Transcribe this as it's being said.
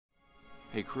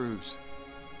Hey, Cruz.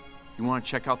 You want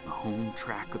to check out the home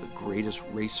track of the greatest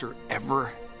racer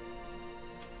ever?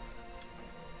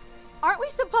 Aren't we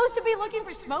supposed to be looking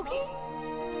for Smokey?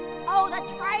 Oh,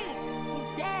 that's right.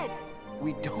 He's dead.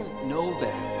 We don't know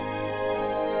that.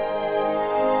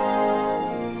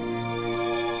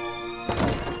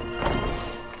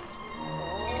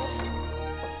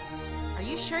 Are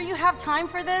you sure you have time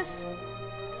for this?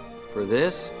 For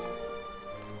this,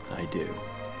 I do.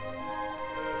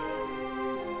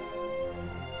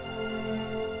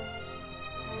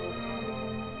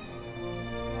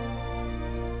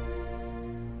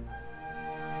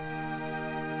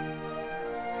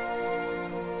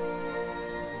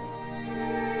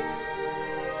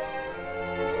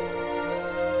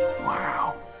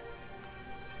 Wow.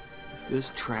 If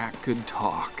this track could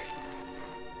talk.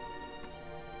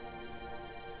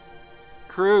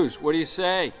 Cruz, what do you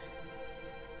say?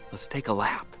 Let's take a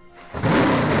lap.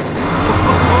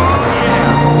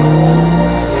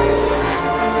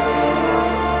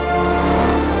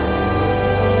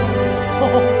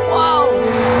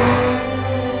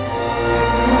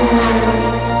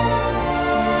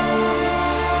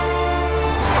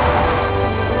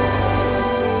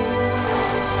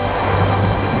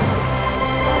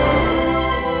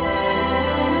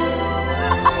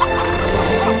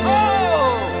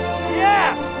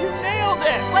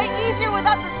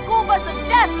 Without the school bus of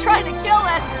death trying to kill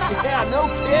us. Yeah, no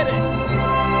kidding.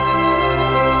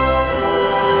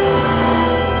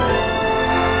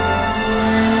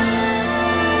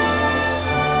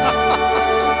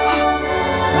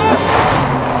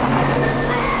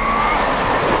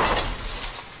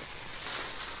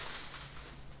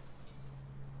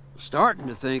 Starting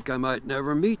to think I might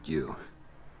never meet you.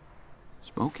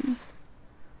 Smokey?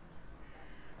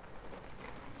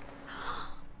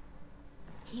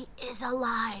 He is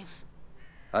alive.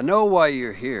 I know why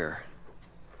you're here.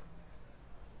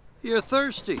 You're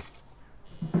thirsty.